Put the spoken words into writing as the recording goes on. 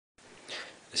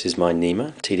This is my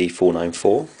NEMA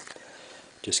TD494.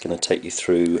 Just going to take you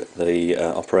through the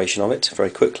operation of it very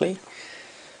quickly.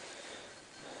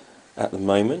 At the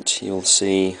moment you'll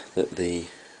see that the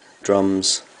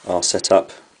drums are set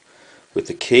up with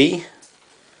the key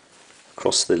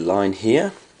across the line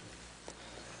here.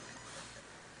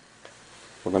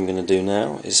 What I'm going to do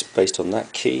now is, based on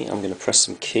that key, I'm going to press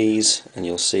some keys and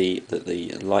you'll see that the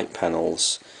light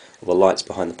panels, or the lights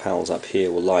behind the panels up here,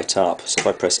 will light up. So if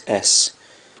I press S,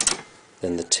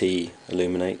 then the T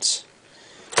illuminates.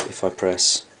 If I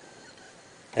press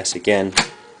S again,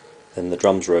 then the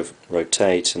drums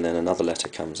rotate and then another letter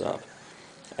comes up.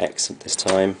 X at this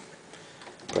time.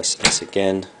 Press S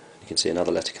again, you can see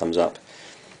another letter comes up.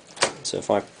 So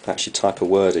if I actually type a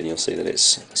word in, you'll see that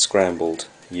it's scrambled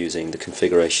using the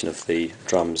configuration of the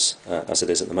drums as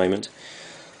it is at the moment.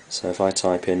 So if I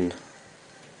type in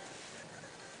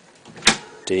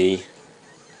D,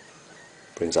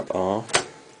 brings up R,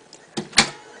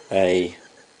 A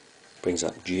brings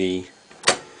up G,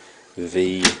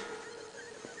 V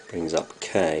brings up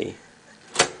K,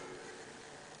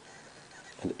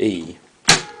 and E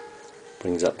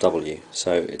brings up W.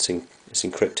 So it's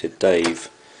encrypted Dave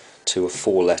to a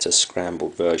 4-letter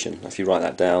scrambled version. If you write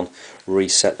that down,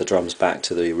 reset the drums back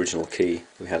to the original key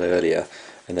we had earlier,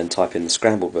 and then type in the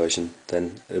scrambled version,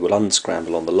 then it will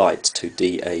unscramble on the lights to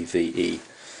DAVE. You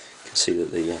can see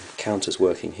that the counter's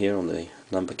working here on the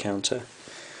number counter.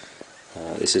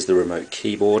 This is the remote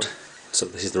keyboard, so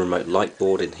this is the remote light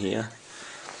board in here.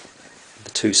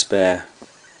 The 2 spare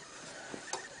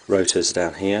rotors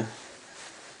down here.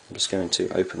 I'm just going to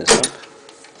open this up.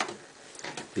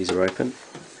 These are open.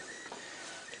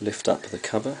 Lift up the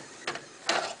cover.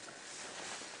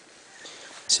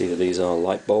 See that these are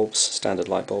light bulbs, standard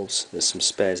light bulbs. There's some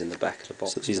spares in the back of the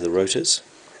box. So these are the rotors.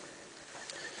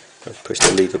 I push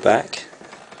the lever back.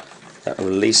 That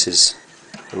releases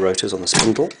the rotors on the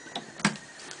spindle.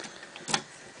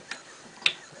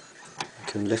 You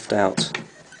can lift out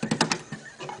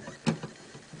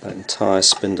that entire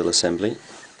spindle assembly.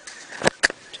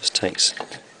 Just takes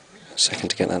a second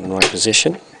to get that in the right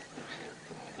position.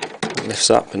 It lifts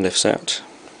up and lifts out.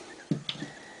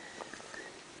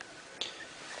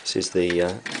 This is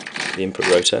the input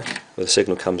rotor where the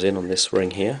signal comes in on this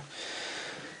ring here.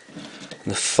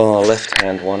 And the far left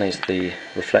hand one is the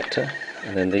reflector,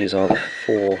 and then these are the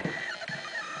 4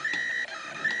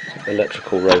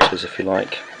 electrical rotors, if you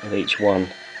like, and each one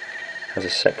has a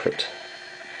separate,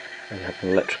 you have an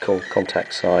electrical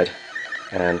contact side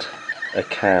and a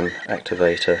cam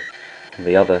activator on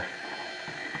the other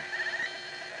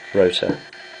rotor.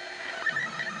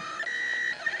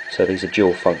 So these are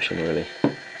dual function really.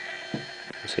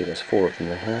 You see there's 4 of them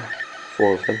there,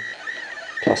 4 of them,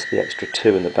 plus the extra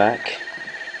 2 in the back.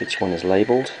 Each one is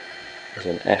labelled. There's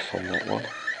an F on that one.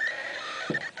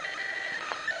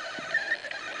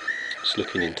 Just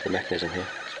looking into the mechanism here,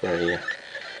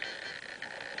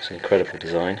 it's an incredible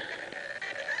design.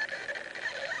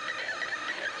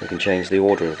 We can change the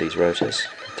order of these rotors,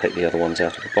 take the other ones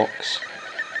out of the box,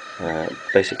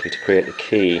 basically to create the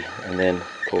key, and then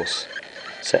of course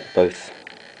set both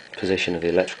position of the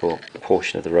electrical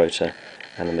portion of the rotor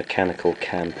and the mechanical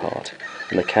cam part.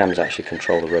 And the cams actually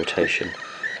control the rotation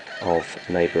of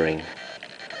neighbouring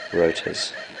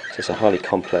rotors. So it's a highly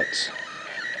complex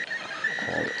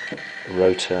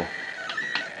rotor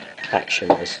action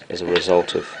as a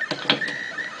result of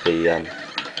the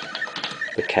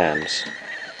cams.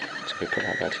 So we put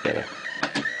that back together.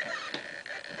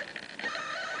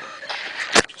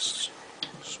 Just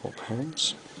swap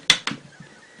hands.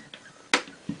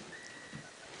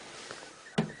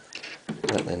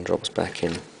 That then drops back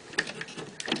in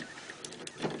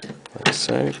like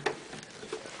so.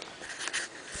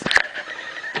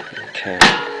 Okay,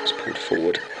 it's pulled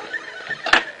forward.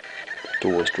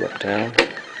 Doors drop down.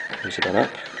 These are done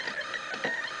up.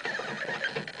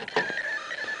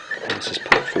 And this is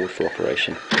pulled forward for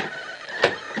operation.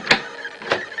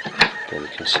 Then you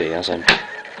can see as I'm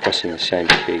pressing the same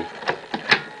key, you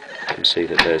can see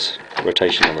that there's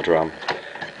rotation on the drum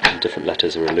and different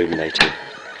letters are illuminating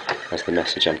as the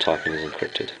message I'm typing is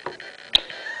encrypted.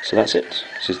 So that's it.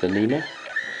 This is the NEMA,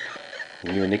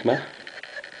 the new Enigma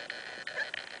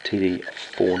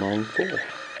TD494.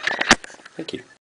 Thank you.